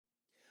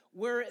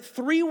We're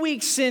 3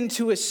 weeks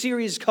into a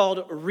series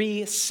called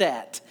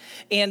Reset.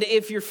 And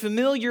if you're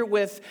familiar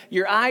with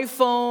your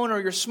iPhone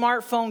or your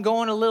smartphone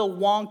going a little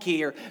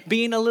wonky or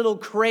being a little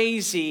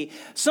crazy,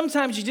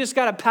 sometimes you just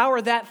got to power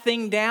that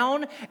thing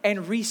down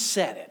and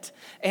reset it.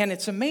 And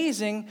it's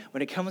amazing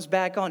when it comes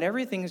back on,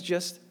 everything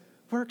just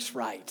works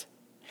right.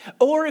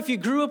 Or if you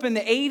grew up in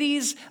the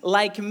 80s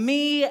like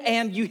me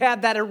and you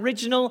had that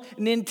original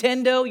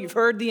Nintendo, you've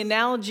heard the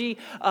analogy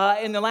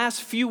in the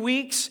last few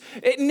weeks,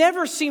 it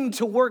never seemed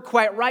to work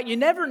quite right. You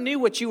never knew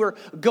what you were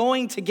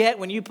going to get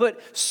when you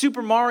put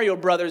Super Mario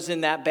Brothers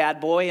in that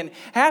bad boy. And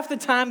half the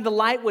time the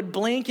light would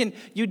blink and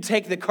you'd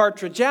take the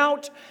cartridge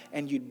out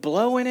and you'd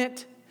blow in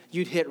it,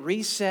 you'd hit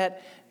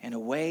reset, and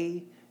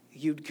away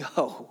you'd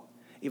go.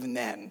 Even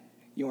then,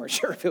 you weren't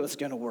sure if it was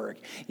going to work.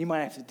 You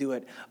might have to do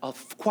it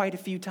quite a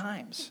few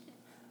times.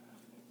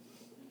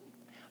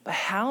 But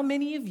how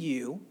many of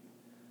you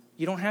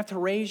don't have to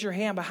raise your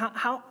hand, but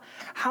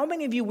how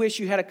many of you wish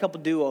you had a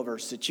couple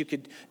do-overs that you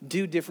could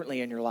do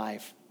differently in your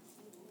life?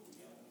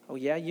 Oh,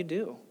 yeah, you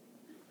do.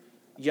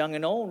 Young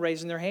and old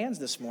raising their hands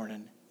this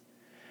morning.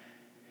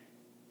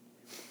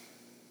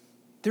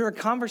 There are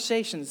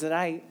conversations that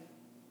I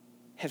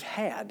have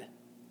had,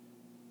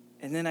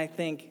 and then I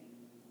think,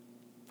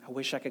 I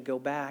wish I could go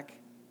back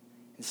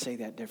and say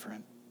that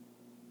different.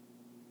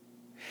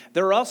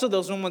 There are also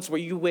those moments where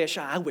you wish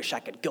I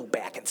could go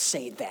back and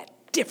say that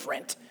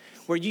different.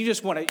 Where you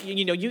just want to,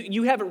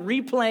 you have it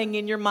replaying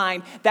in your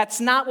mind.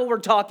 That's not what we're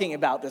talking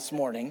about this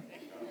morning.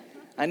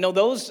 I know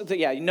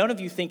none of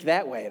you think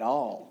that way at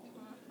all.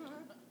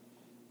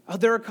 Oh,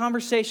 there are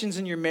conversations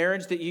in your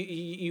marriage that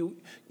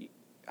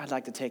I'd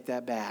like to take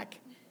that back.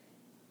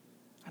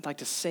 I'd like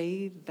to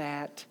say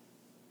that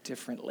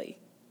differently.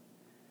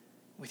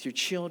 With your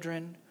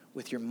children,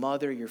 with your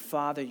mother, your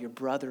father, your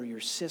brother, your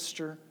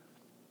sister.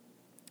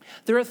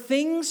 There are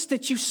things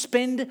that you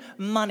spend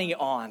money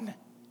on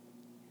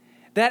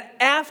that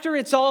after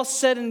it's all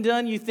said and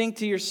done, you think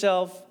to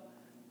yourself,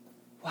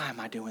 why am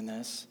I doing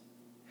this?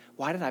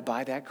 Why did I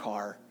buy that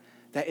car?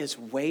 That is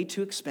way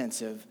too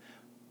expensive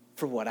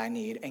for what I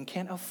need and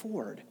can't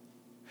afford.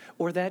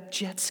 Or that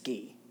jet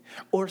ski,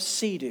 or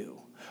Sea-Doo,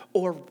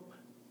 or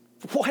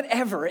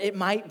whatever it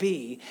might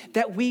be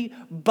that we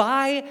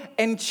buy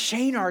and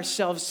chain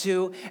ourselves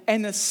to,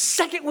 and the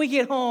second we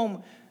get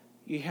home,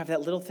 you have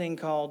that little thing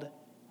called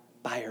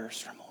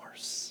buyer's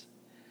remorse.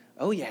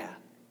 Oh yeah,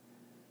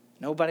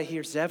 nobody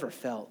here's ever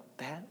felt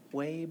that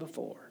way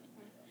before.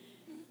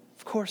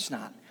 Of course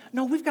not.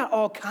 No, we've got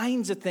all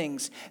kinds of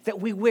things that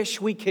we wish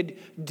we could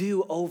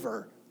do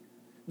over.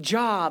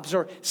 Jobs,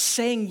 or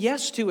saying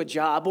yes to a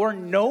job or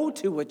no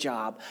to a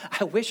job.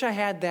 I wish I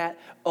had that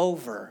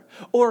over.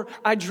 Or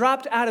I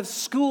dropped out of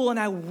school and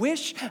I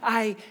wish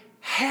I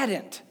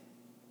hadn't.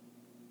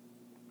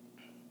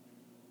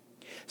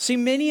 See,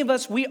 many of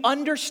us, we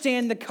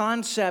understand the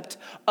concept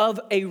of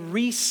a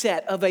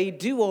reset, of a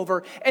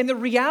do-over. And the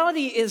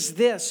reality is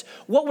this.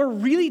 What we're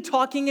really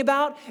talking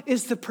about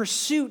is the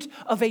pursuit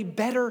of a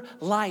better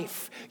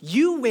life.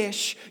 You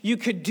wish you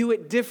could do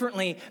it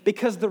differently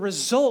because the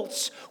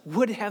results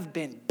would have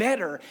been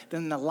better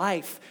than the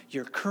life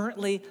you're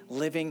currently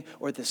living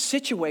or the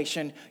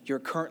situation you're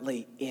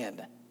currently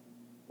in.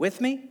 With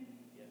me?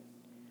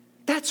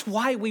 That's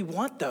why we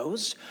want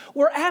those.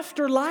 We're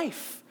after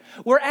life.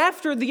 We're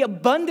after the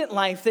abundant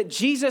life that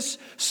Jesus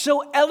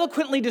so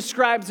eloquently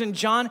describes in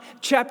John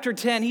chapter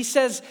 10. He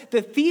says,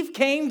 the thief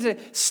came to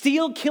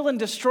steal, kill, and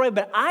destroy,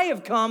 but I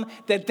have come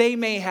that they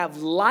may have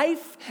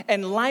life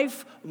and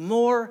life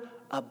more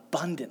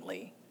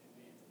abundantly.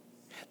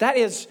 That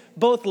is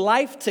both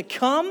life to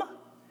come,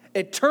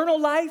 eternal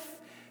life,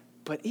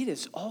 but it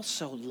is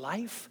also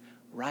life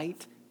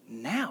right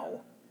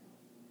now.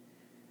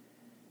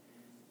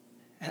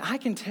 And I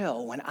can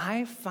tell when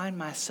I find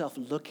myself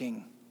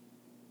looking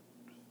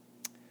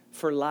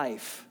for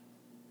life,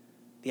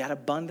 that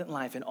abundant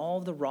life in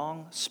all the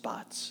wrong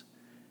spots,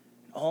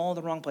 in all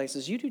the wrong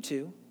places. You do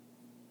too.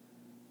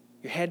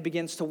 Your head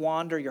begins to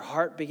wander, your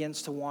heart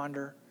begins to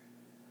wander.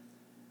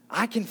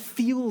 I can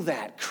feel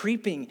that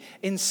creeping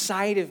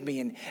inside of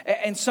me.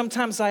 And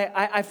sometimes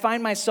I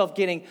find myself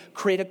getting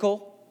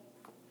critical.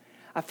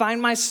 I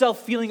find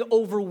myself feeling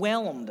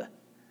overwhelmed.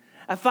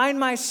 I find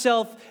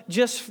myself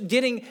just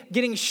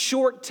getting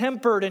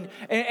short-tempered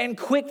and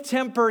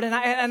quick-tempered,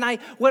 and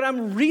what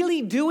I'm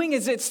really doing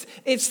is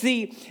it's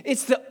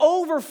the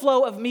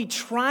overflow of me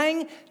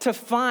trying to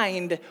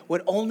find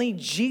what only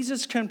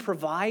Jesus can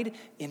provide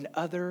in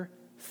other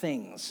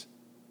things.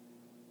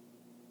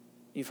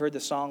 You've heard the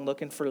song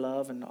 "Looking for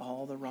Love in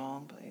All the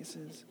Wrong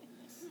Places,"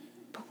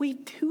 but we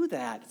do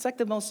that. It's like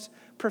the most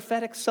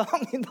prophetic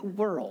song in the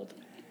world.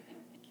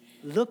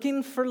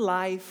 Looking for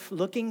life,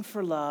 looking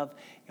for love,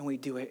 and we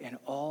do it in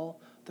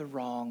all the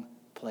wrong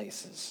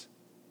places.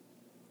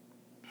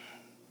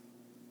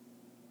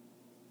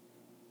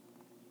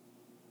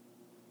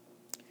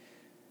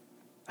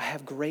 I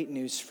have great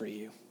news for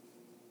you.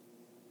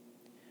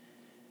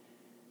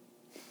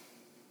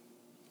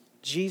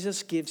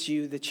 Jesus gives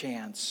you the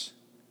chance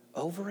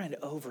over and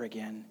over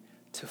again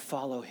to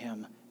follow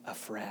him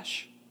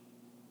afresh.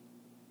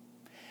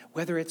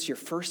 Whether it's your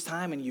first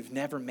time and you've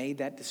never made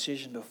that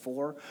decision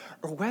before,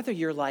 or whether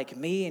you're like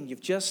me and you're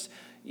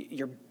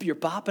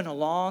bopping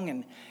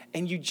along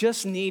and you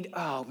just need,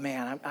 oh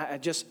man,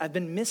 I've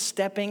been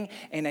misstepping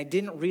and I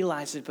didn't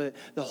realize it, but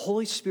the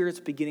Holy Spirit's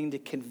beginning to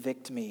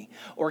convict me.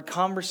 Or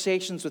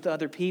conversations with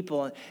other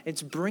people,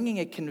 it's bringing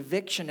a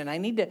conviction and I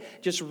need to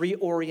just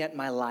reorient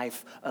my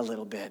life a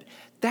little bit.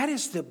 That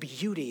is the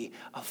beauty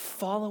of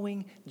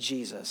following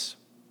Jesus.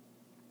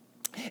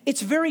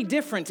 It's very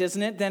different,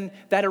 isn't it, than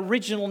that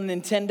original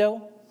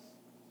Nintendo?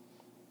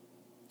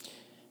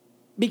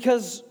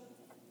 Because,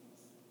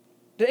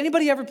 did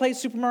anybody ever play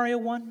Super Mario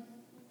 1?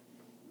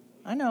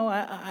 I know,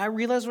 I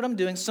realize what I'm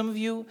doing. Some of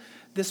you,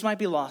 this might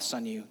be lost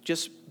on you.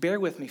 Just bear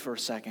with me for a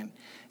second.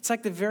 It's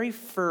like the very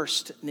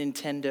first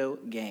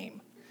Nintendo game.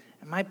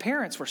 And my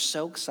parents were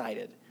so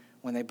excited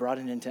when they brought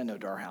a Nintendo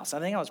to our house. I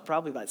think I was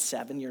probably about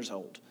 7 years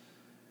old.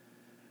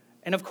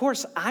 And of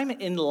course, I'm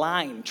in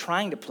line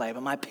trying to play,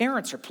 but my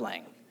parents are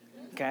playing,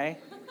 okay?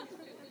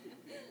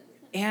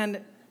 And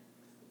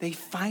they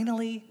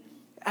finally,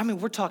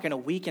 we're talking a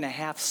week and a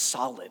half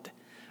solid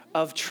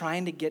of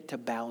trying to get to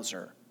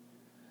Bowser,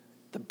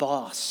 the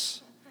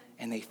boss.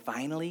 And they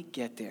finally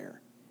get there.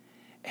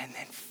 And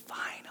then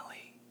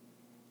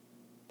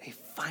they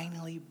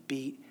finally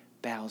beat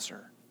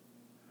Bowser,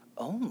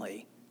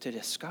 only to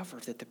discover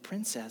that the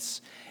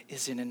princess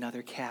is in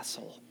another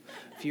castle.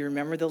 If you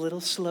remember the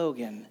little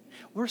slogan,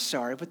 we're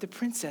sorry, but the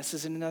princess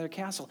is in another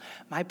castle.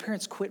 My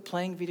parents quit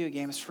playing video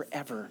games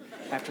forever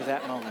after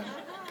that moment.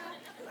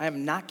 I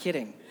am not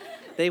kidding.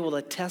 They will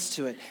attest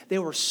to it. They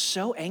were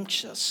so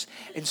anxious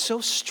and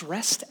so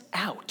stressed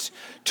out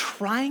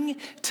trying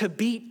to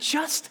beat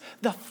just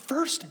the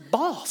first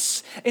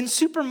boss in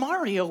Super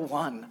Mario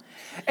 1.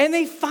 And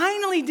they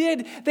finally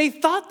did. They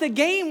thought the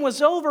game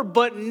was over,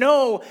 but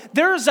no,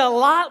 there's a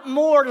lot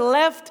more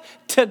left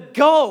to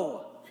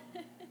go.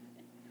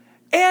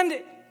 And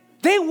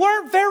they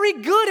weren't very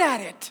good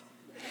at it.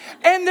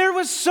 And there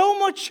was so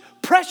much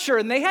pressure,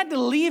 and they had to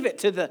leave it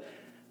to the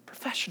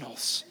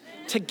professionals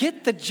to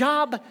get the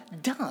job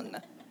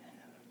done.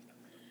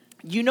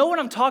 You know what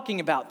I'm talking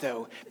about,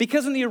 though,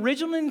 because in the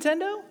original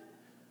Nintendo,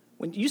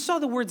 when you saw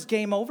the words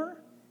game over,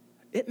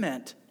 it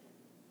meant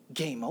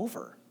game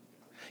over.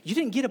 You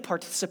didn't get a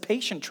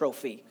participation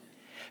trophy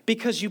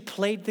because you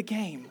played the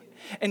game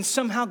and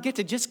somehow get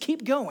to just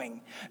keep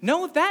going.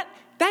 No, that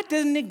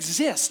didn't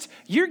exist.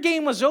 Your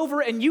game was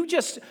over and you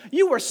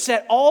were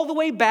set all the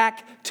way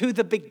back to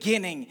the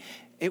beginning.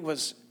 It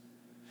was,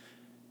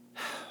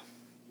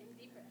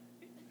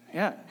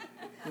 yeah,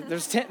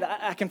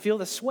 I can feel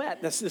the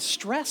sweat, the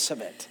stress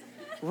of it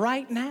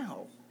right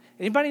now.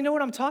 Anybody know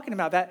what I'm talking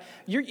about? That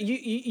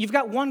you've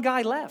got one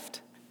guy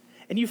left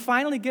and you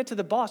finally get to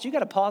the boss. You got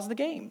to pause the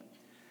game.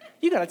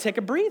 You got to take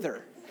a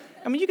breather.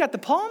 You got the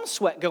palm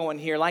sweat going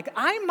here. Like,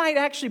 I might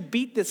actually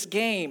beat this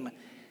game,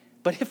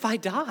 but if I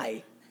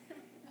die,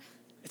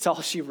 it's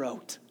all she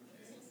wrote.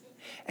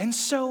 And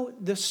so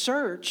the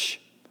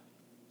search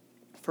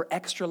for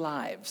extra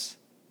lives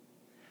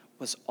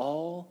was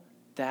all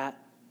that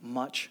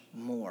much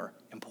more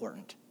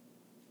important.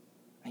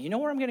 And you know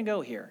where I'm going to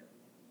go here?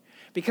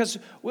 Because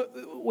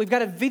we've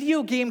got a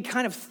video game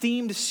kind of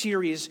themed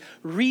series,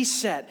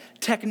 Reset,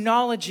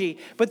 technology.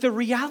 But the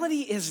reality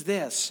is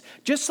this.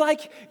 Just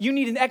like you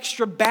need an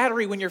extra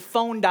battery when your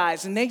phone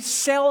dies, and they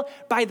sell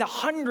by the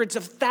hundreds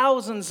of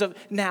thousands of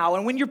now.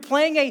 And when you're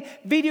playing a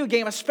video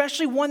game,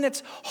 especially one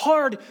that's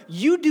hard,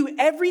 you do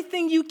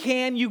everything you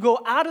can. You go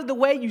out of the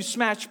way, you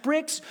smash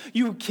bricks,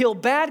 you kill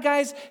bad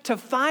guys to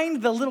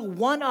find the little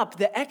one-up,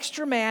 the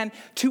extra man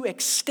to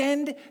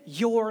extend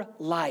your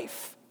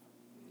life.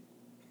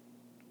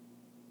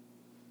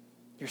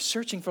 You're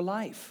searching for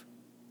life.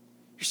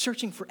 You're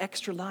searching for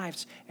extra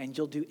lives, and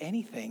you'll do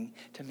anything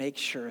to make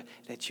sure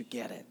that you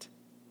get it.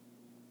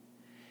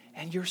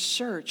 And your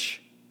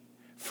search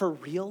for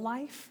real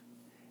life,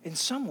 in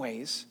some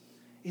ways,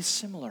 is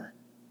similar.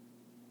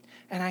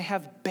 And I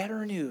have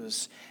better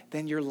news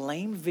than your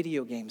lame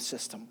video game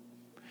system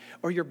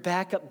or your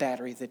backup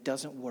battery that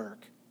doesn't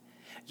work.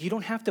 You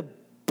don't have to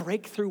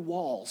break through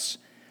walls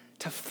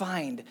to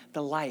find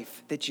the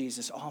life that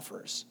Jesus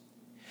offers.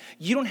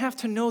 You don't have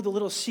to know the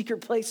little secret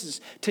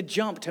places to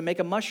jump to make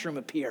a mushroom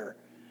appear,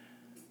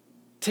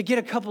 to get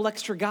a couple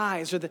extra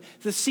guys, or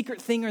the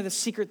secret thing or the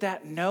secret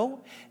that.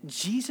 No,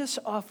 Jesus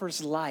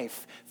offers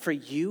life for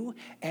you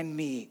and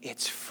me.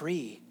 It's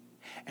free.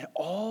 And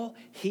all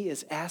he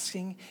is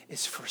asking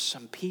is for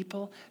some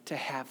people to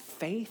have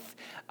faith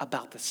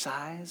about the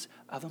size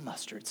of a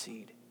mustard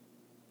seed.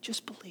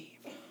 Just believe.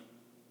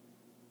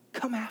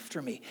 Come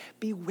after me.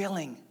 Be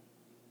willing.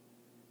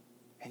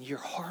 And your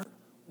heart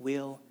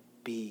will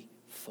be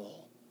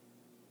full.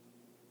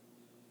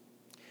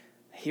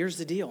 Here's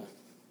the deal.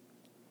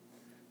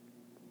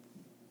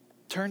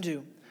 Turn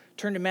to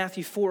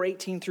Matthew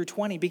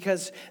 4:18-20,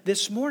 because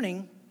this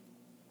morning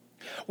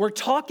we're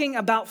talking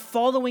about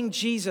following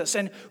Jesus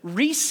and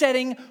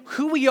resetting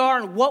who we are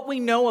and what we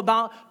know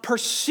about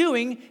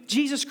pursuing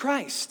Jesus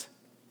Christ.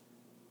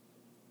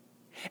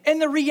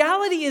 And the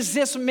reality is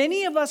this: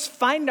 many of us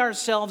find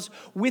ourselves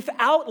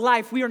without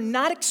life. We are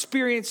not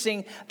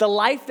experiencing the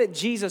life that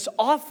Jesus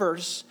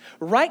offers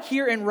right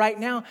here and right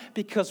now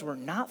because we're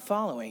not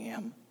following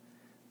him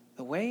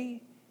the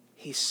way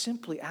he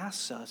simply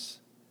asks us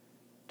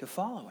to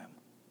follow him.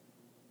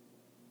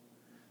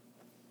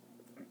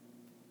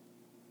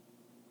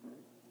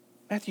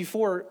 Matthew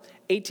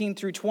 4:18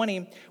 through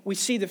 20, we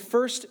see the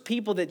first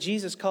people that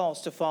Jesus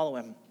calls to follow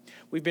him.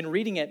 We've been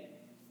reading it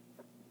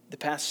the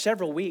past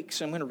several weeks,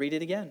 so I'm going to read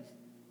it again.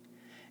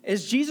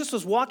 As Jesus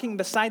was walking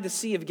beside the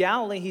Sea of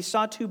Galilee, he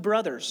saw two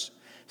brothers,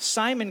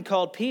 Simon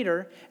called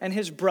Peter and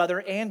his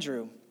brother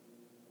Andrew.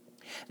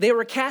 They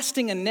were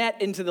casting a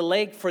net into the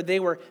lake, for they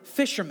were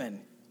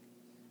fishermen.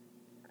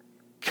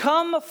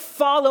 "Come,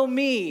 follow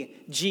me,"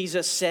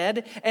 Jesus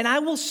said, "and I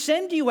will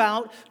send you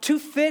out to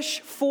fish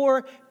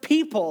for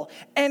people."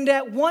 And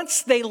at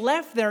once they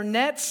left their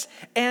nets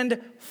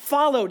and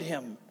followed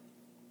him.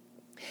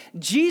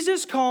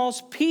 Jesus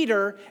calls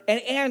Peter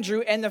and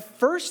Andrew, and the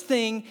first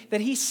thing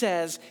that he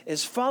says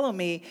is, "Follow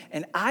me,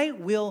 and I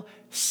will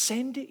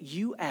send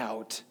you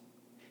out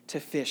to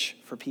fish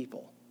for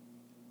people."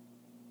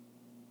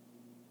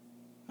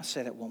 I'll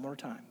say that one more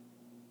time.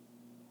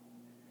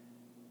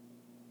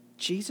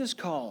 Jesus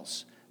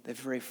calls the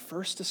very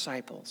first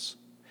disciples,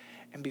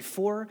 and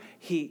before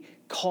he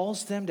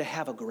calls them to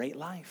have a great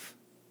life,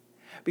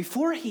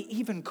 before he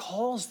even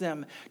calls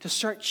them to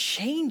start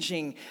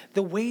changing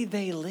the way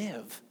they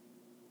live,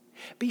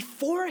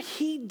 before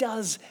he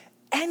does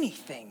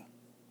anything,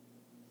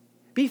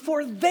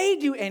 before they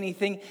do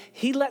anything,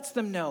 he lets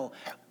them know,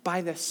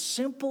 by the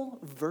simple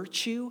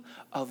virtue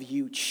of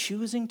you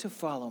choosing to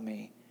follow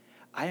me,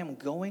 I am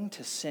going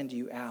to send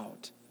you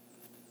out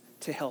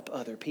to help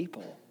other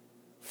people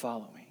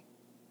follow me.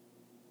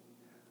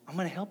 I'm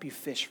going to help you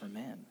fish for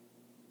men.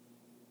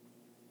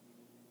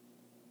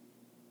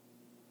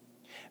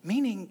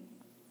 Meaning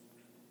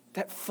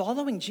that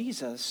following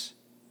Jesus,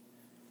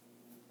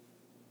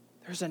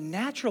 there's a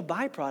natural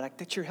byproduct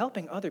that you're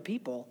helping other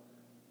people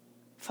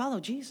follow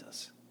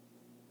Jesus.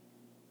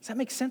 Does that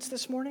make sense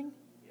this morning?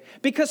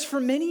 Because for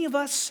many of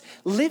us,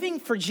 living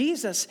for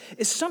Jesus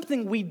is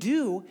something we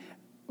do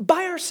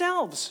by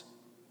ourselves.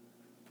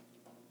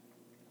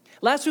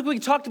 Last week we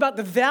talked about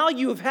the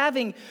value of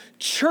having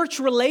church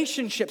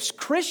relationships,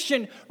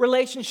 Christian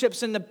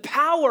relationships, and the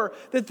power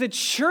that the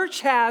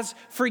church has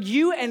for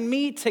you and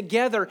me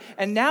together.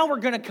 And now we're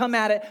going to come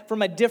at it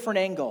from a different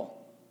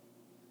angle.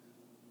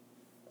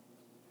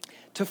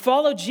 To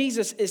follow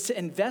Jesus is to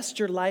invest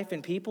your life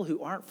in people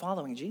who aren't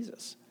following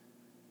Jesus.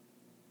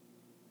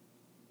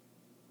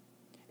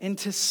 And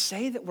to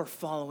say that we're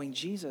following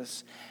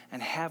Jesus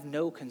and have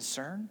no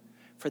concern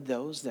for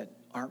those that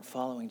aren't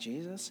following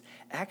Jesus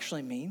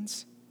actually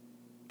means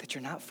that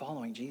you're not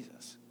following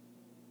Jesus.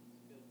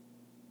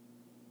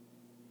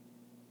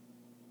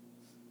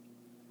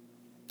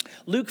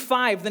 Luke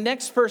 5, the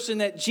next person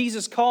that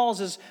Jesus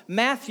calls is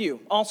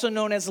Matthew, also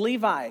known as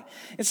Levi.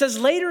 It says,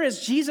 later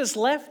as Jesus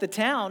left the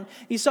town,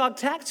 he saw a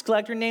tax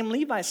collector named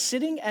Levi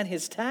sitting at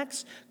his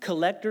tax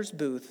collector's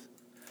booth.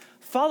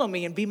 "Follow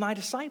me and be my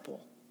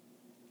disciple."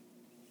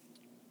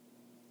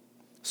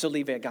 So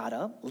Levi got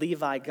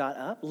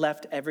up,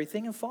 left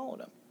everything and followed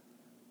him.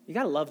 You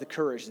got to love the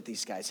courage that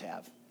these guys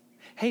have.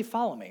 Hey,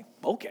 follow me.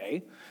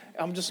 Okay.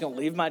 I'm just going to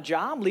leave my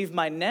job, leave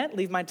my net,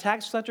 leave my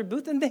tax collector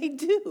booth, and they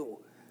do.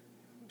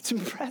 It's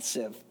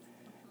impressive.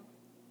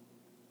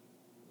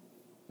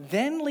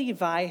 Then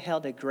Levi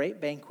held a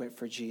great banquet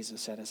for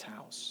Jesus at his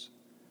house.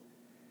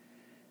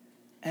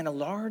 And a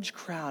large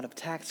crowd of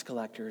tax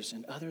collectors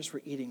and others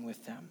were eating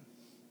with them.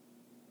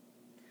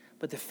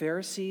 But the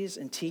Pharisees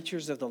and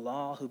teachers of the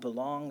law who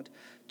belonged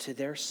to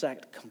their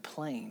sect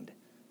complained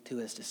to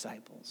his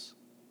disciples.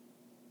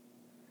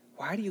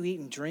 "Why do you eat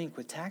and drink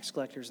with tax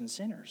collectors and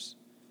sinners?"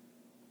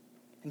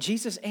 And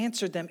Jesus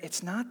answered them,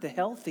 "It's not the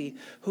healthy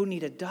who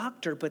need a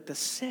doctor, but the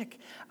sick.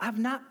 I've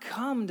not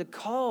come to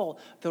call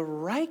the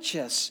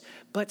righteous,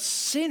 but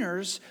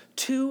sinners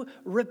to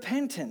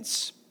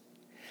repentance."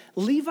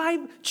 Levi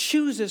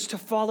chooses to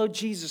follow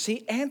Jesus.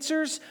 He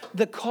answers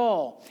the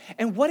call.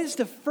 And what is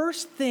the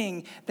first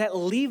thing that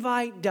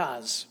Levi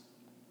does?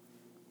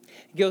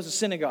 He goes to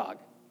synagogue.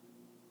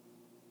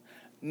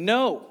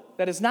 No,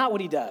 that is not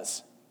what he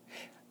does.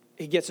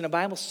 He gets in a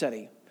Bible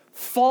study.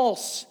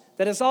 False.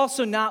 That is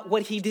also not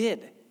what he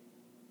did.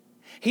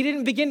 He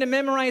didn't begin to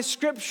memorize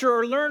scripture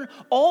or learn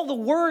all the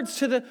words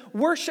to the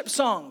worship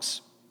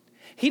songs.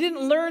 He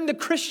didn't learn the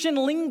Christian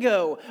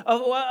lingo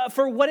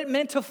for what it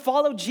meant to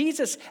follow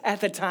Jesus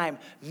at the time.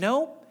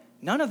 No,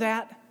 none of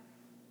that.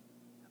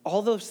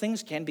 All those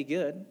things can be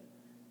good.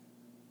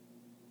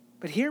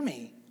 But hear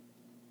me.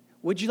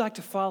 Would you like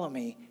to follow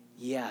me?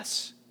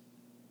 Yes.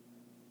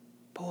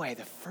 Boy,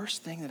 the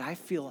first thing that I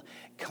feel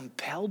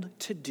compelled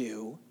to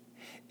do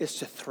is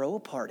to throw a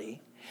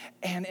party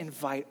and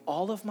invite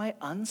all of my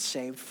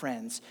unsaved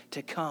friends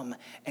to come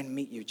and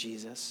meet you,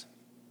 Jesus.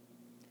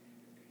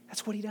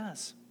 That's what he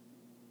does.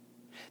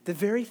 The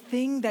very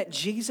thing that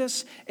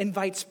Jesus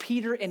invites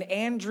Peter and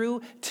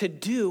Andrew to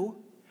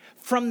do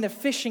from the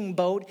fishing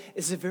boat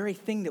is the very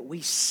thing that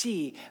we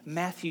see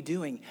Matthew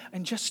doing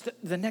in just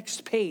the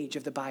next page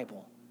of the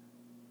Bible.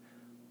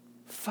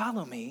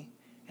 Follow me,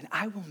 and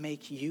I will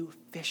make you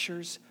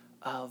fishers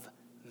of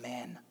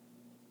men.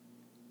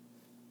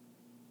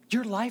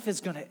 Your life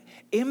is going to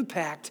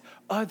impact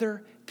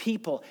other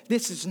people.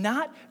 This is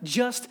not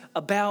just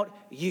about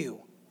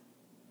you.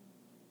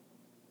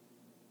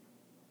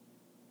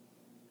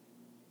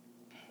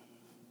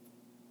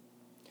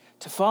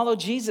 To follow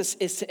Jesus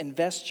is to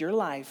invest your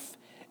life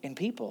in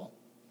people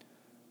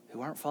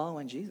who aren't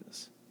following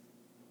Jesus.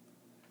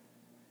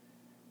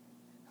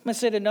 I'm going to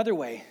say it another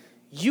way.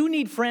 You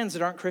need friends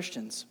that aren't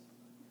Christians.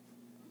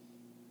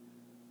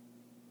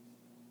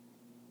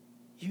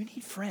 You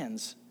need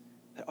friends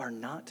that are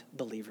not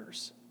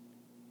believers.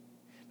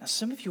 Now,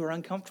 some of you are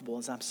uncomfortable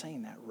as I'm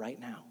saying that right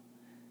now.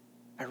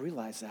 I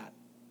realize that.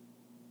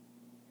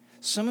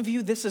 Some of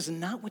you, this is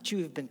not what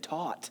you have been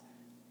taught.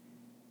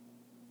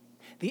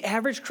 The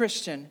average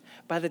Christian,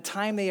 by the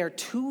time they are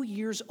 2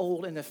 years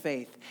old in the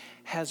faith,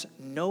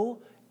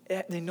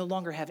 they no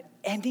longer have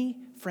any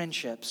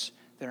friendships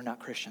that are not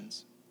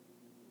Christians.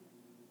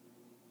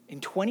 In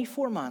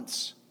 24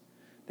 months,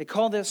 we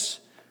call this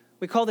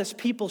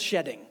people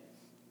shedding.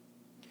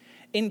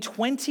 In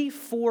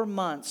 24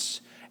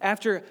 months,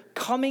 after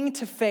coming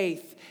to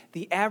faith,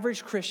 the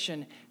average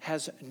Christian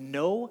has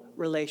no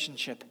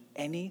relationship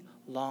any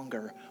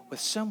longer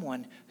with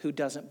someone who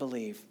doesn't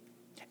believe.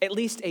 At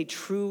least a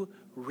true,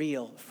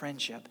 real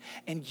friendship.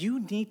 And you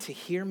need to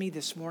hear me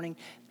this morning.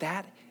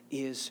 That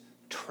is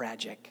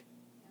tragic.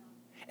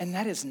 And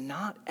that is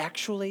not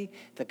actually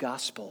the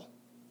gospel.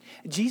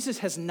 Jesus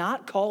has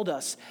not called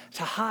us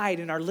to hide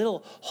in our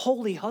little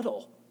holy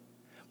huddle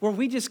where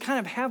we just kind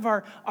of have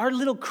our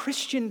little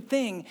Christian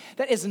thing.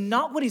 That is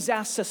not what he's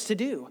asked us to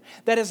do.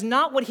 That is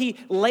not what he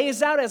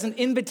lays out as an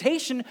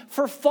invitation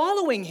for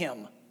following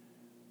him.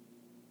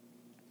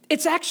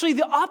 It's actually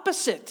the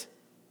opposite.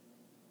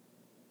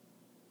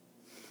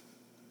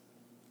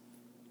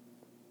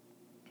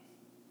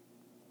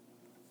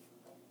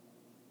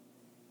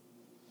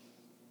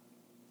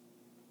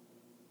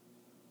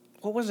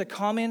 What was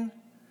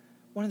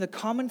one of the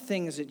common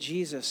things that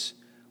Jesus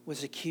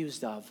was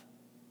accused of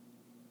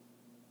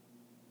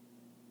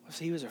was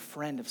he was a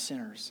friend of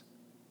sinners.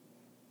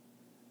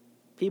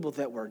 People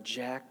that were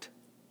jacked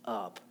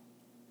up.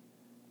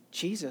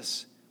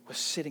 Jesus was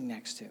sitting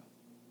next to.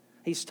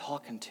 He's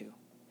talking to.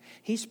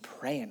 He's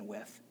praying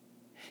with.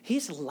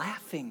 He's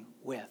laughing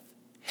with.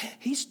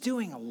 He's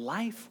doing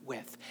life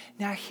with.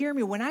 Now hear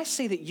me, when I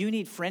say that you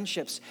need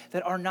friendships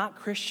that are not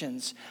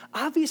Christians,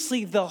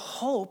 obviously the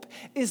hope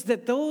is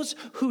that those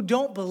who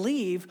don't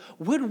believe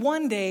would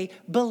one day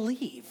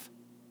believe.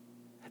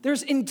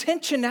 There's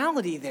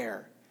intentionality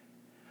there.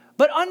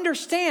 But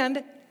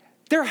understand,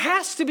 there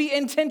has to be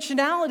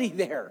intentionality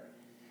there.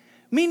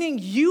 Meaning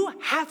you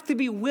have to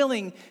be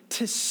willing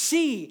to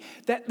see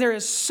that there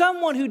is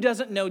someone who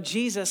doesn't know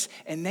Jesus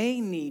and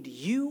they need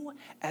you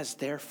as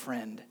their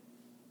friend.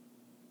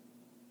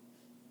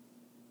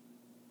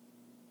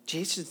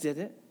 Jesus did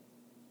it.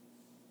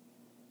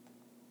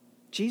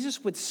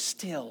 Jesus would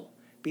still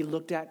be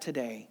looked at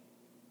today.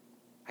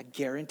 I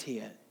guarantee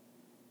it.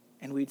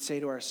 And we'd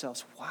say to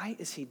ourselves, why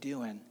is he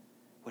doing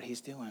what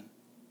he's doing?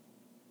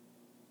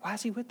 Why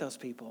is he with those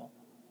people?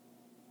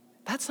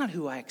 That's not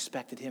who I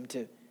expected him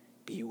to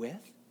be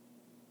with.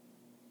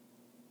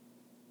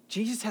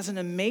 Jesus has an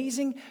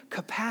amazing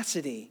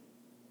capacity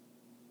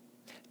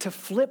to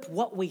flip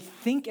what we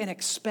think and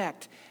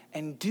expect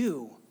and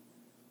do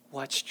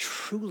what's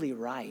truly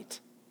right.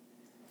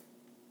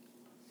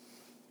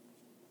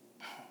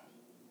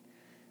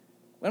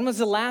 When was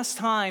the last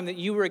time that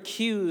you were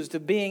accused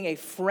of being a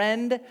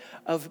friend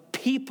of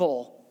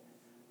people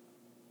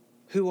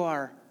who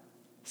are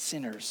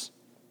sinners?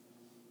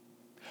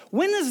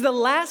 When is the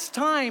last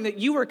time that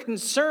you were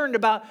concerned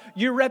about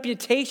your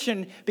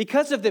reputation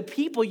because of the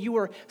people you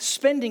were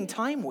spending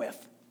time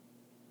with?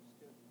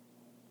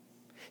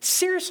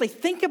 Seriously,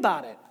 think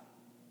about it.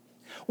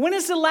 When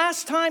is the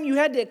last time you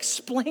had to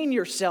explain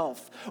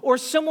yourself or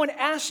someone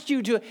asked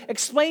you to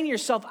explain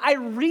yourself? I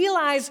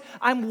realize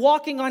I'm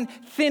walking on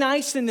thin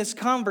ice in this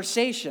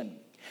conversation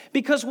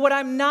because what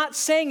I'm not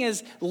saying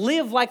is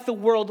live like the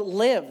world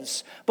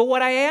lives. But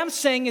what I am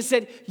saying is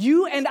that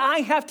you and I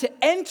have to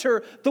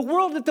enter the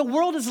world that the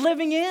world is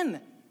living in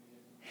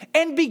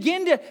and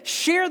begin to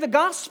share the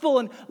gospel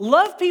and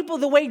love people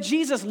the way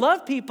Jesus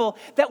loved people,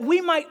 that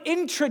we might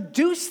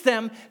introduce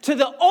them to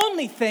the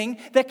only thing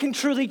that can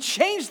truly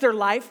change their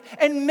life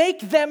and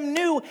make them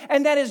new,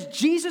 and that is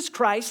Jesus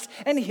Christ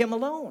and him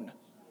alone.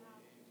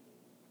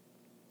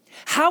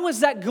 How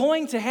is that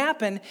going to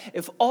happen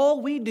if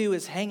all we do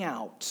is hang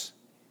out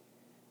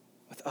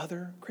with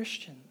other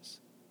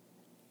Christians?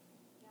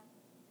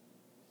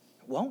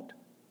 It won't.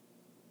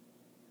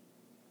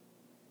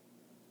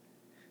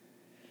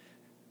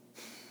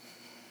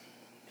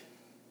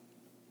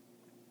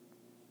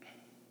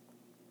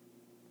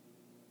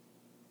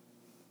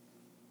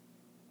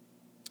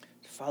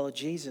 Follow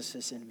Jesus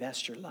is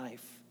invest your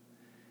life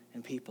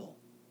in people.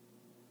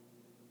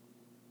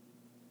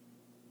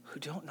 who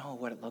don't know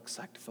what it looks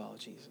like to follow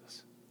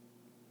Jesus.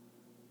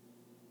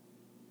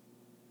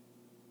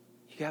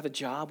 You have a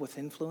job with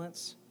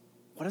influence.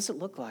 What does it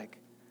look like?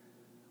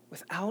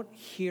 Without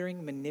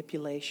hearing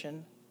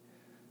manipulation,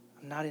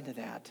 I'm not into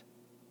that.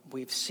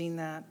 We've seen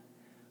that.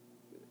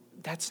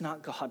 That's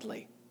not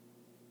godly.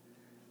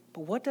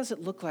 But what does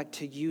it look like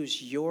to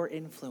use your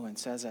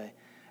influence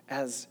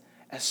as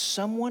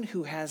someone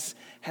who has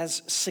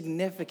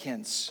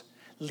significance,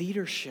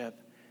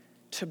 leadership,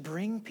 to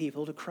bring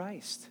people to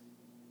Christ?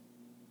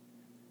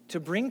 To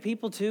bring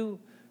people to,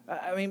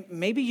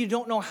 maybe you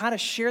don't know how to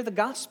share the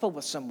gospel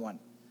with someone.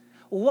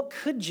 Well, what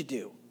could you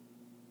do?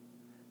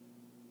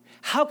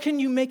 How can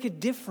you make a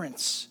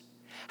difference?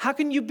 How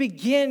can you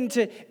begin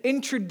to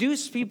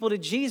introduce people to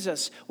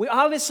Jesus? We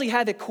obviously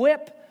had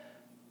Equip,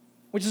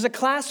 which is a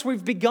class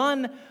we've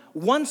begun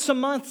once a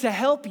month to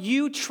help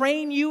you,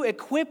 train you,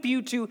 equip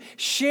you to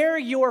share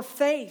your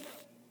faith.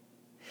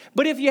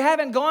 But if you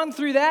haven't gone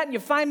through that and you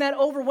find that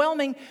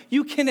overwhelming,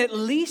 you can at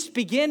least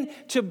begin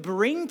to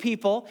bring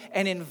people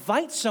and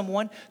invite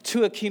someone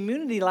to a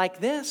community like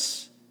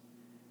this,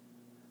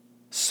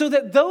 so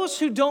that those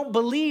who don't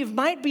believe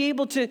might be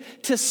able to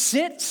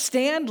sit,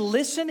 stand,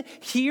 listen,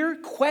 hear,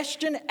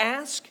 question,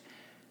 ask,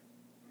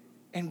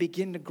 and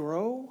begin to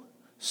grow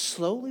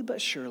slowly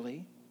but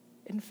surely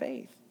in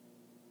faith.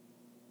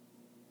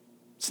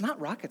 It's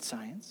not rocket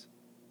science.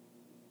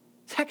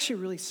 It's actually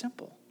really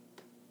simple.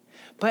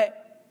 But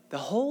the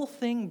whole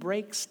thing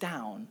breaks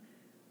down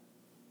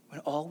when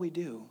all we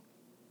do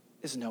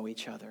is know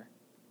each other.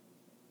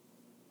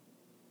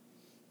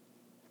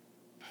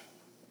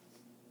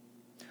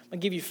 I'll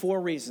give you 4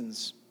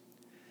 reasons.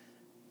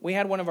 We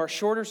had one of our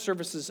shorter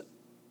services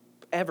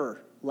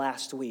ever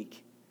last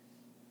week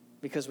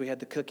because we had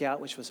the cookout,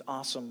 which was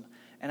awesome.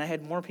 And I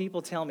had more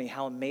people tell me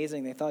how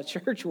amazing they thought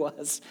church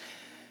was.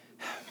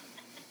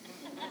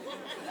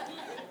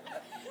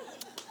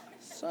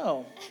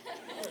 So,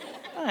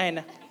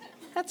 fine.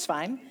 That's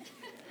fine.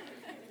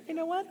 You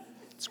know what?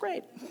 It's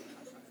great.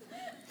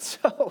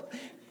 So,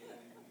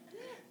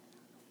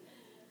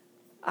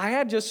 I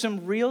had just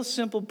some real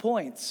simple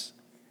points.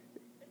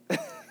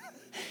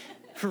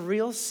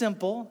 Real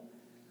simple,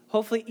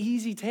 hopefully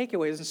easy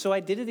takeaways. And so I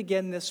did it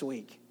again this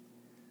week.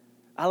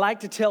 I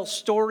like to tell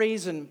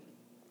stories, and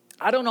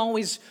I don't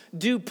always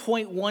do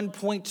point 1,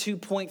 point 2,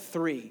 point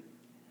 3.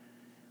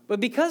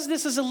 But because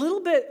this is a little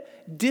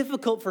bit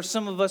difficult for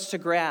some of us to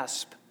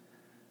grasp,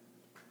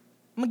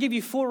 I'm going to give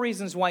you 4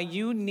 reasons why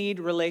you need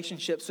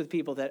relationships with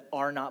people that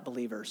are not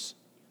believers.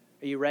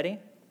 Are you ready?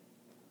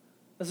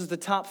 This is the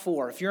top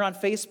 4. If you're on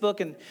Facebook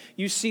and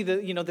you see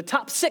the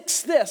top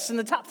 6 this and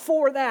the top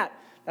 4 that,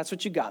 that's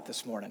what you got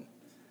this morning.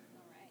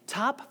 Right.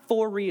 Top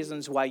 4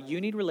 reasons why you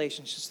need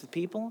relationships with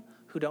people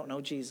who don't know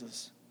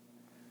Jesus.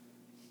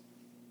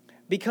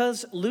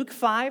 Because Luke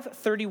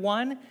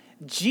 5:31,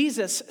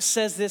 Jesus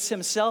says this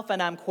himself,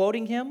 and I'm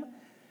quoting him,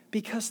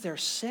 because they're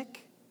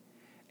sick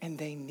and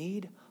they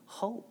need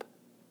hope.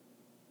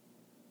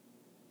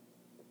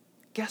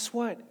 Guess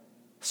what?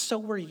 So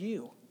were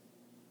you.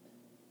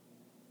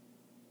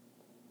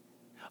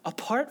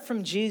 Apart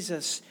from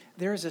Jesus,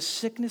 there is a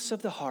sickness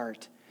of the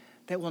heart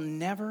that will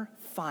never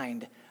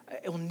find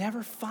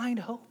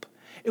hope.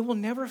 It will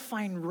never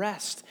find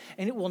rest,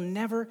 and it will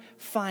never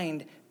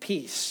find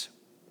peace.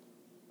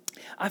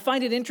 I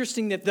find it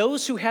interesting that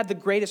those who had the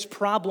greatest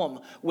problem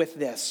with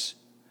this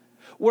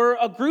were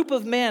a group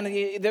of men.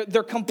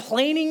 They're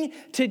complaining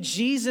to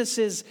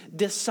Jesus'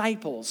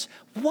 disciples.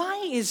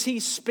 Why is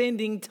he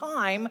spending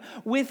time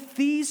with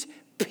these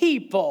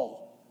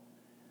people?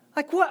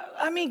 Like what?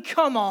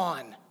 Come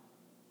on.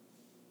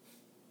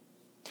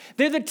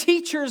 They're the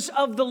teachers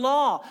of the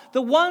law,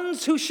 the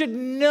ones who should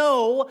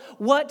know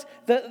what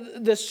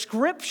the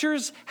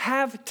scriptures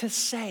have to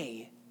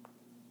say.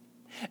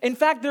 In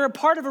fact, they're a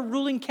part of a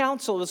ruling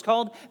council. It was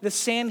called the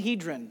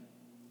Sanhedrin.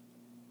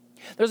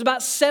 There's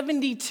about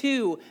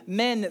 72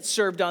 men that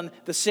served on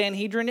the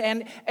Sanhedrin,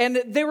 and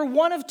they were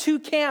one of 2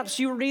 camps.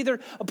 You were either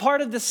a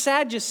part of the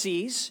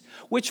Sadducees,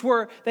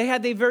 they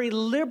had a very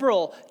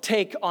liberal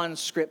take on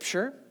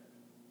Scripture,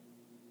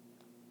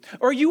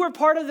 or you were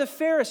part of the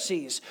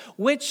Pharisees,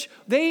 which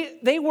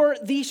they were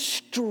the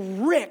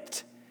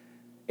strict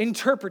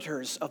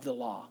interpreters of the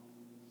law.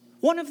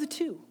 One of the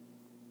 2.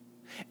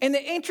 And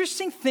the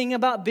interesting thing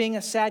about being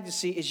a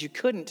Sadducee is you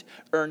couldn't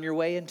earn your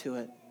way into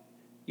it.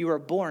 You were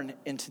born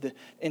into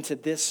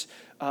this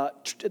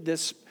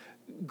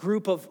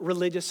group of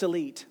religious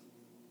elite.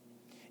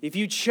 If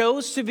you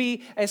chose to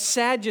be a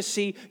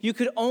Sadducee, you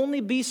could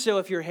only be so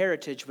if your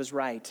heritage was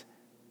right.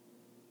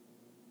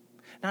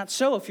 Not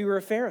so if you were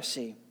a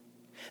Pharisee.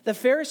 The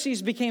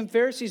Pharisees became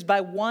Pharisees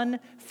by one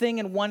thing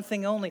and one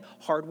thing only: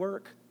 hard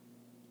work.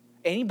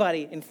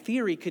 Anybody, in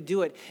theory, could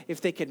do it if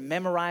they could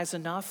memorize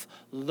enough,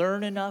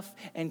 learn enough,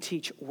 and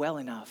teach well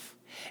enough.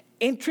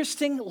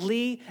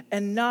 Interestingly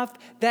enough,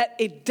 that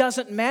it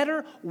doesn't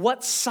matter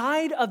what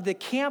side of the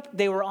camp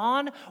they were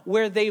on,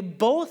 where they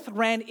both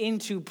ran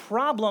into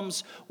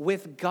problems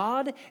with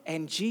God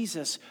and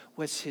Jesus,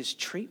 was his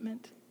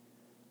treatment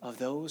of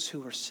those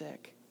who were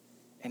sick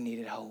and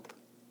needed hope.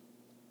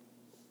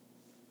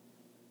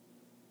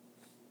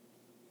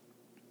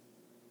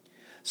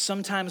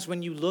 sometimes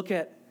when you look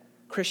at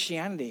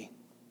Christianity,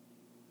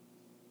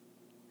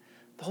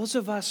 those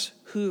of us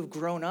who've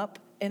grown up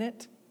in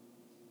it,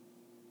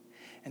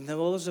 and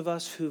those of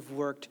us who've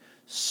worked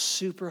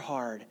super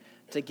hard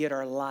to get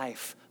our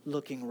life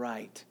looking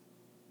right,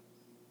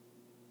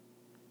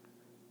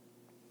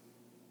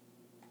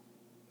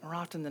 more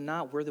often than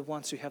not, we're the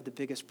ones who have the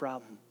biggest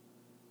problem.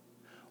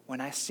 When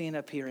I stand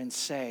up here and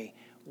say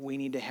we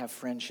need to have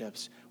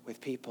friendships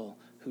with people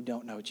who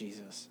don't know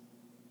Jesus,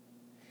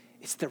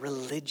 it's the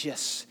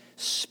religious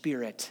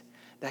spirit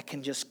that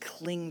can just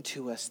cling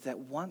to us, that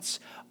wants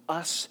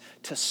us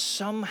to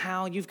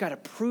somehow, you've got to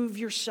prove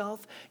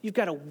yourself, you've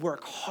got to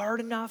work hard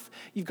enough,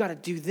 you've got to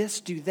do this,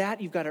 do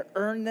that, you've got to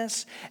earn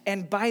this,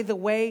 and by the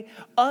way,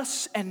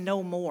 us and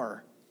no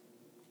more.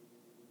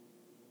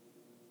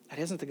 That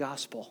isn't the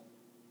gospel.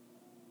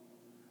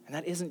 And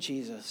that isn't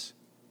Jesus.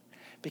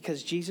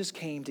 Because Jesus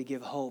came to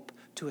give hope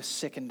to a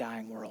sick and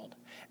dying world.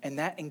 And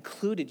that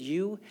included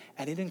you,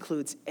 and it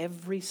includes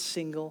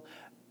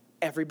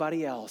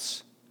everybody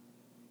else.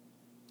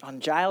 On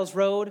Giles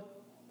Road,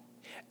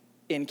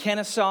 in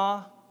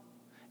Kennesaw,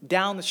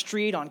 down the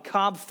street on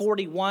Cobb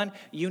 41,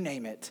 you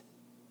name it.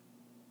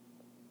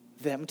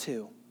 Them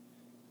too.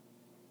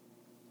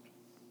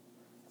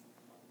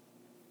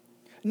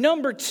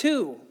 Number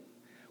 2,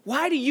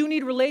 why do you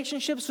need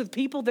relationships with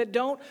people that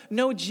don't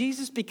know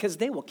Jesus? Because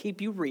they will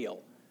keep you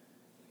real.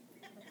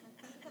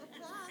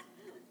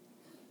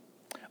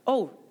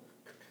 Oh,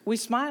 we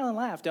smile and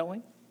laugh, don't we?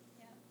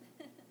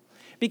 Yeah.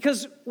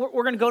 Because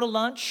we're going to go to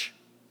lunch,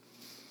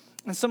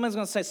 and someone's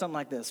going to say something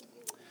like this: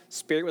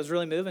 Spirit was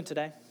really moving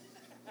today.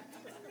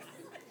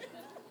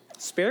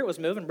 Spirit was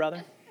moving,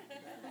 brother.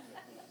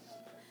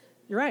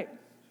 You're right.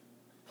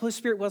 Holy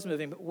Spirit was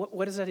moving, but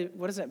what does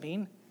that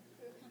mean?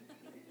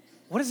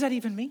 What does that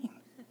even mean?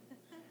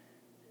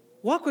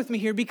 Walk with me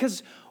here,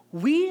 because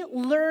we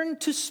learn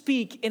to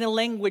speak in a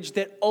language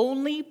that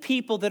only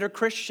people that are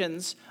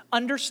Christians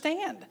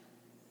understand.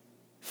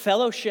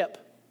 Fellowship.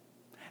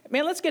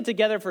 Man, let's get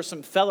together for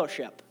some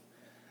fellowship.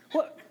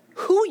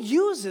 Who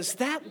uses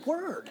that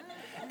word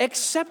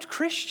except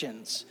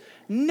Christians?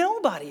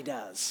 Nobody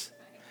does.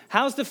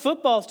 How's the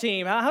football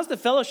team? How's the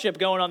fellowship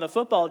going on the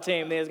football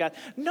team? These guys,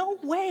 no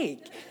way.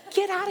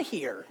 Get out of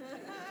here.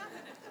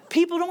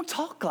 People don't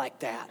talk like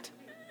that.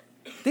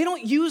 They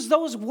don't use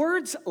those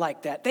words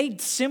like that. They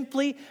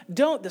simply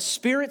don't. The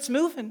Spirit's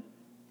moving.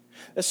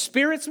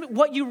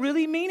 What you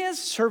really mean is,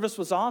 service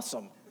was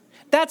awesome.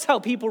 That's how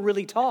people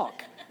really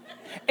talk.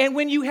 And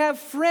when you have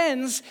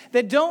friends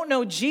that don't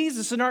know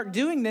Jesus and aren't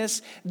doing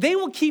this, they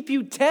will keep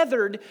you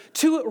tethered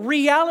to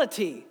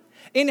reality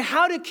in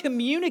how to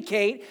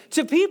communicate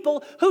to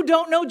people who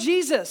don't know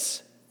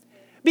Jesus.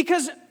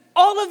 Because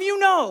all of you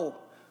know,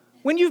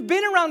 when you've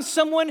been around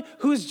someone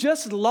who's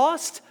just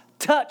lost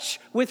touch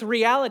with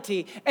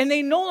reality and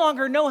they no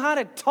longer know how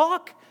to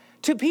talk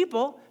to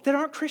people that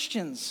aren't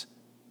Christians.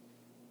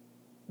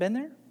 Been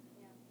there?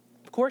 Yeah.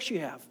 Of course you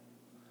have.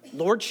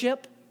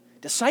 Lordship,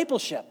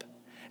 discipleship.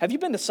 Have you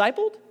been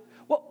discipled?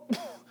 Well,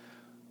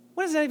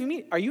 what does that even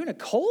mean? Are you in a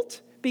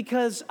cult?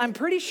 Because I'm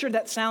pretty sure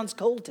that sounds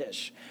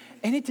cultish.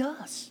 And it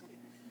does.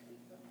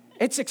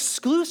 It's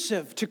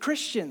exclusive to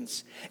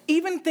Christians.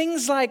 Even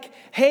things like,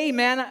 hey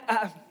man,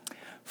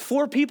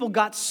 4 people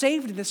got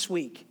saved this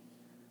week.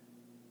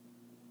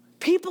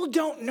 People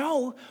don't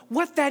know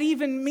what that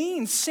even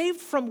means. Saved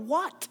from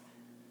what?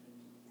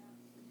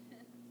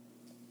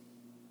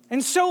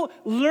 And so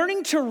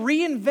learning to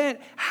reinvent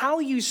how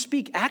you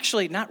speak,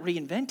 actually not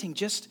reinventing,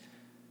 just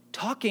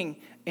talking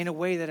in a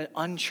way that an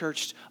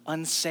unchurched,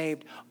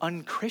 unsaved,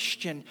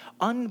 unchristian,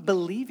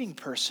 unbelieving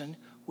person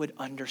would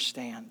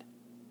understand.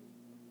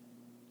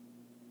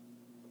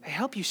 They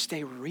help you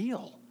stay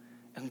real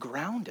and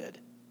grounded,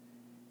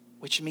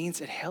 which means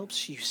it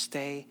helps you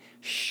stay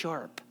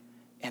sharp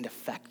and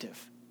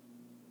effective.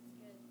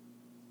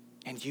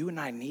 And you and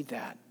I need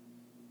that.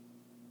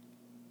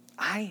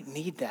 I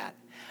need that.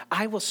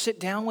 I will sit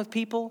down with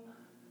people,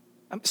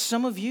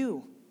 some of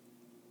you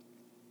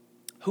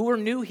who are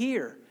new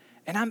here,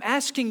 and I'm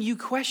asking you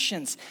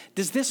questions.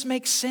 Does this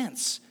make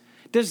sense?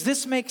 Does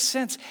this make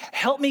sense?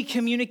 Help me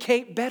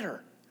communicate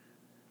better.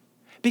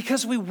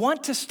 Because we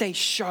want to stay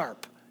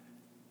sharp.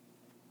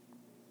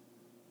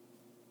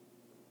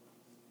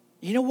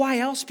 You know why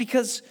else?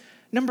 Because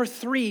number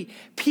 3,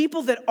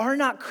 people that are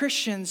not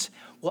Christians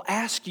will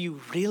ask you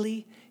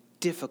really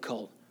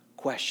difficult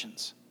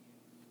questions.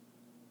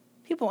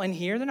 People in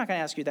here, they're not going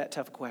to ask you that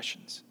tough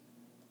questions.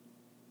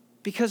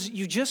 Because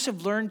you just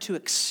have learned to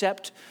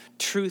accept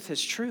truth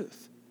as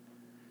truth.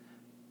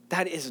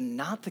 That is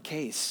not the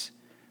case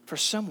for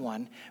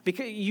someone,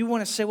 because you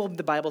want to say, well,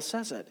 the Bible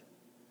says it.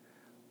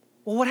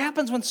 Well, what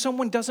happens when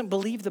someone doesn't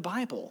believe the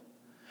Bible?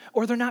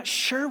 Or they're not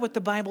sure what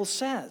the Bible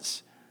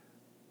says?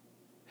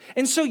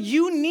 And so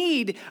you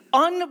need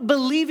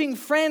unbelieving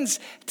friends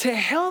to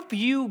help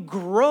you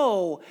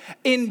grow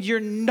in your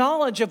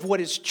knowledge of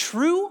what is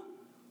true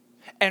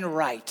and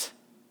right.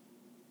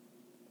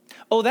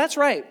 Oh, that's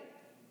right.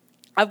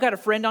 I've got a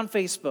friend on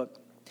Facebook.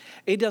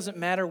 It doesn't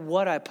matter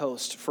what I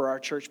post for our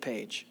church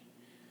page.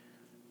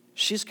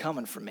 she's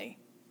coming for me.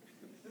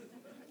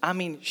 I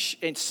mean,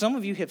 and some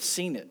of you have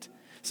seen it.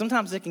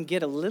 Sometimes it can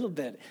get a little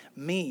bit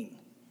mean.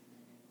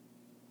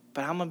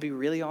 But I'm going to be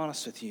really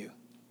honest with you.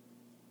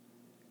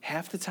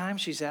 Half the time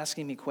she's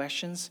asking me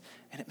questions,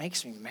 and it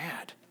makes me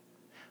mad.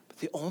 But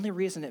the only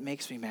reason it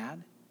makes me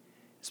mad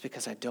is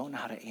because I don't know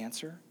how to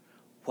answer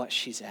what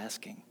she's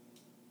asking.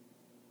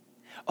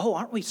 Oh,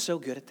 aren't we so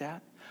good at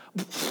that?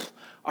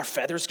 Our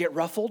feathers get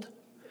ruffled.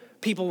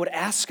 People would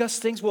ask us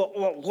things. Well,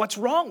 what's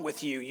wrong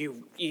with you?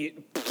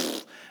 You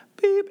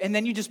beep. And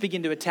then you just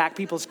begin to attack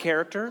people's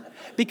character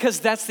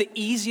because that's the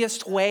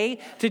easiest way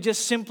to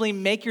just simply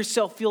make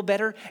yourself feel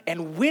better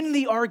and win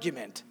the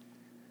argument.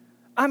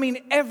 I mean,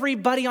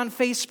 everybody on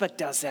Facebook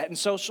does that in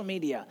social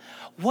media.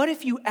 What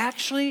if you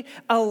actually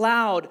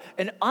allowed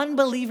an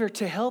unbeliever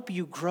to help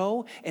you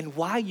grow in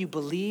why you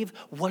believe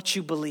what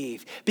you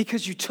believe?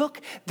 Because you took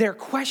their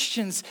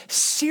questions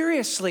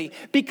seriously.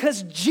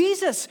 Because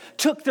Jesus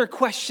took their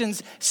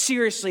questions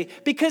seriously.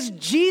 Because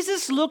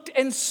Jesus looked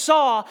and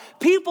saw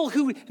people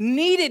who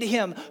needed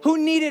him, who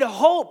needed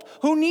hope,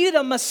 who needed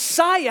a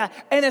Messiah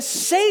and a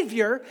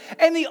Savior.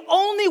 And the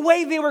only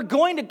way they were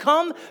going to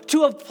come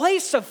to a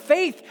place of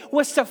faith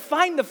was to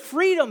find the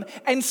freedom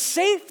and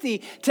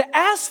safety to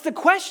ask the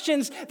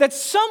questions that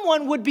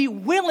someone would be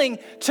willing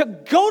to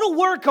go to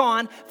work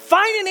on,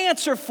 find an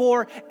answer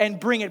for, and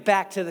bring it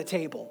back to the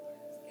table.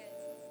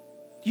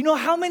 You know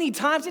how many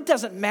times it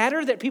doesn't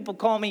matter that people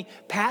call me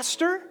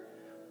pastor?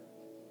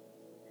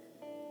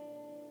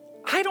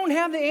 I don't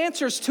have the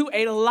answers to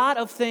a lot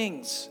of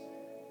things.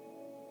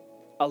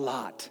 A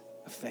lot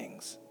of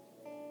things.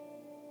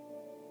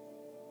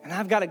 And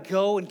I've got to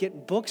go and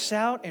get books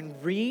out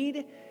and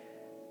read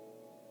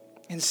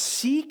and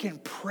seek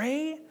and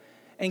pray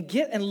and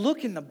get and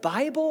look in the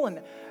Bible.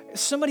 And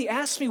somebody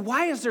asked me,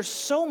 why is there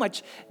so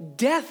much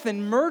death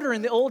and murder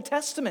in the Old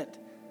Testament?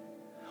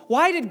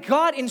 Why did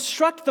God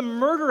instruct the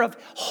murder of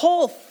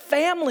whole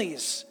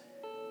families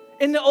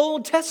in the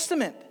Old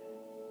Testament?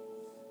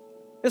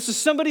 This is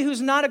somebody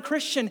who's not a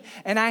Christian,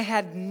 and I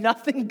had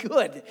nothing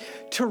good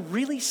to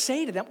really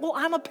say to them. Well,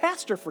 I'm a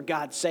pastor, for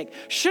God's sake.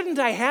 Shouldn't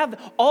I have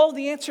all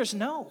the answers?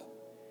 No.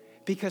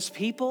 Because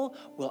people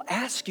will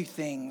ask you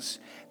things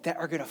that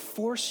are going to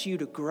force you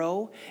to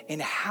grow in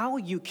how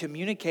you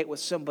communicate with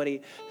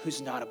somebody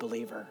who's not a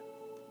believer.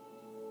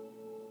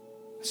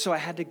 So I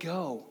had to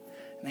go,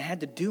 and I had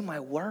to do my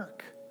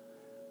work.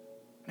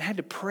 And I had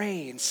to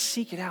pray and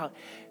seek it out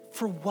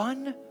for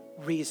one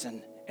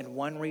reason and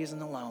one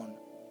reason alone.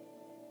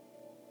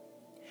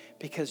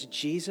 Because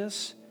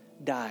Jesus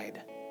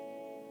died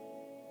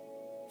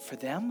for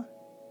them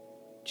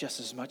just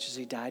as much as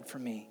he died for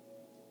me.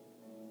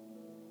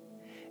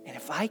 And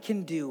if I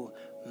can do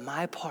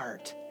my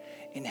part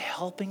in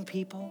helping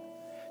people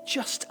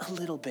just a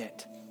little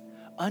bit,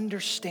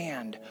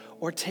 understand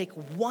or take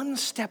one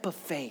step of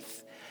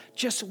faith,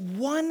 just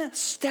one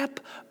step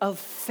of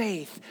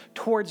faith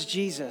towards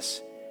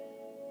Jesus,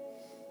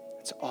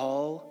 that's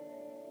all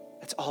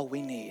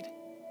we need.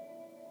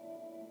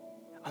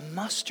 A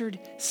mustard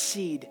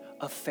seed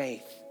of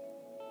faith.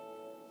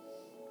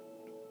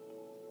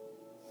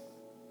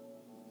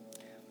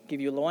 I'll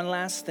give you one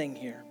last thing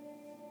here.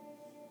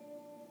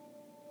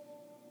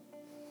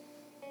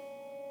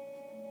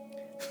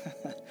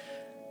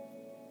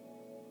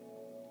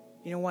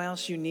 You know why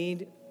else you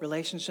need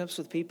relationships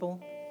with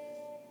people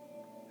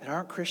that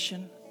aren't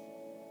Christian?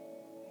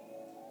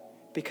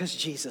 Because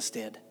Jesus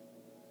did.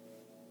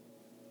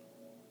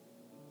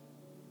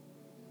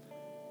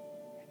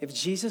 If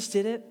Jesus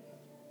did it,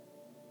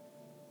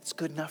 it's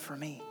good enough for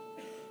me.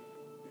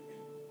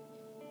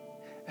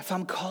 If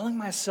I'm calling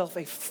myself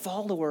a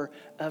follower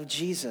of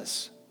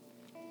Jesus,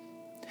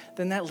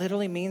 then that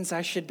literally means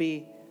I should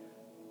be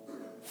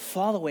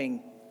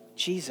following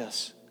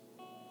Jesus.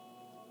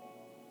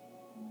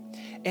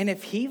 And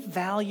if he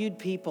valued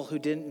people who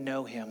didn't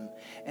know him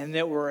and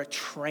that were a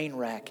train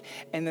wreck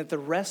and that the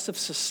rest of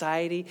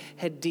society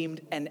had deemed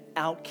an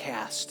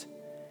outcast,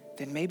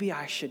 then maybe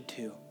I should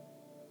too.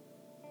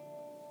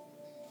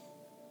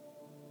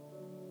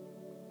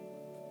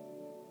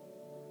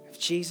 If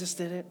Jesus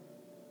did it,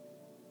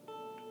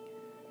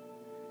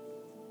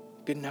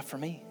 good enough for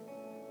me.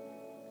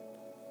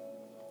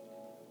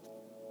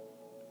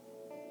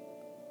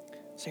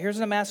 So here's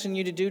what I'm asking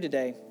you to do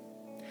today.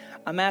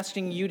 I'm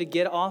asking you to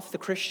get off the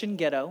Christian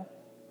ghetto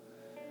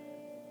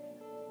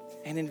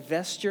and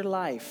invest your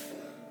life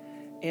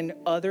in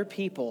other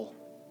people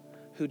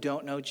who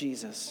don't know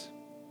Jesus.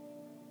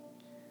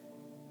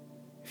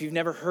 If you've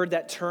never heard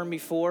that term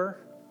before,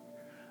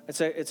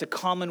 it's a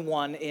common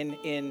one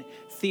in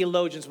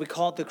theologians. We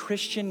call it the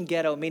Christian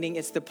ghetto, meaning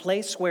it's the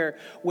place where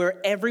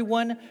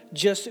everyone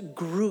just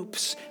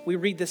groups. We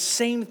read the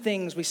same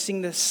things. We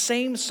sing the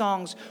same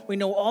songs. We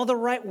know all the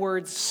right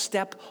words.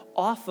 Step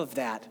off of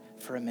that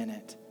for a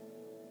minute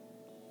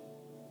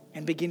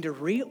and begin to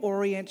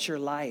reorient your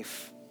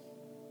life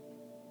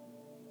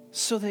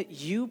so that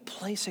you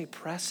place a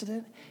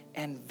precedent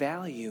and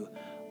value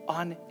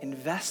on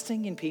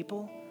investing in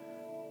people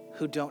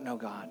who don't know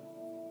God.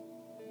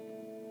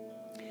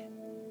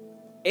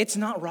 It's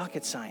not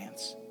rocket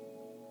science.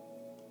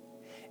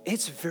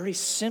 It's very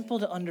simple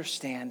to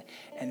understand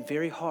and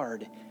very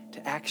hard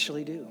to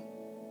actually do.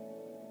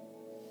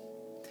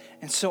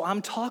 And so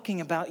I'm talking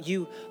about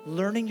you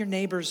learning your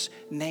neighbor's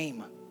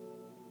name.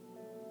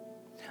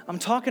 I'm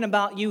talking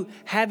about you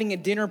having a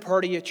dinner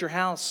party at your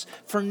house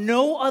for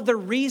no other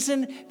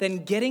reason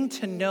than getting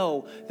to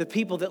know the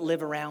people that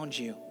live around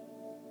you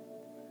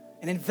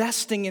and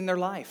investing in their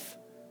life.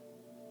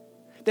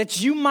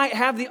 That you might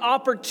have the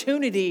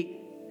opportunity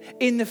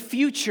in the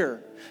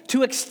future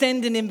to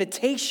extend an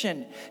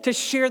invitation, to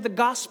share the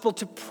gospel,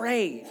 to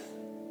pray.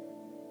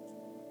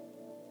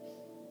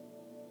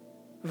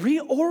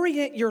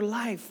 Reorient your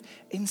life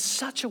in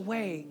such a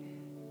way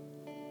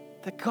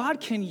that God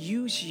can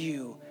use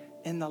you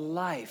in the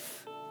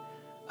life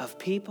of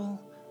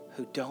people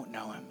who don't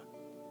know Him.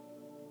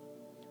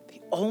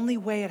 The only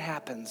way it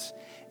happens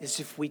is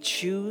if we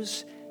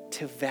choose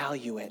to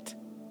value it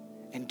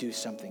and do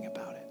something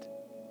about it.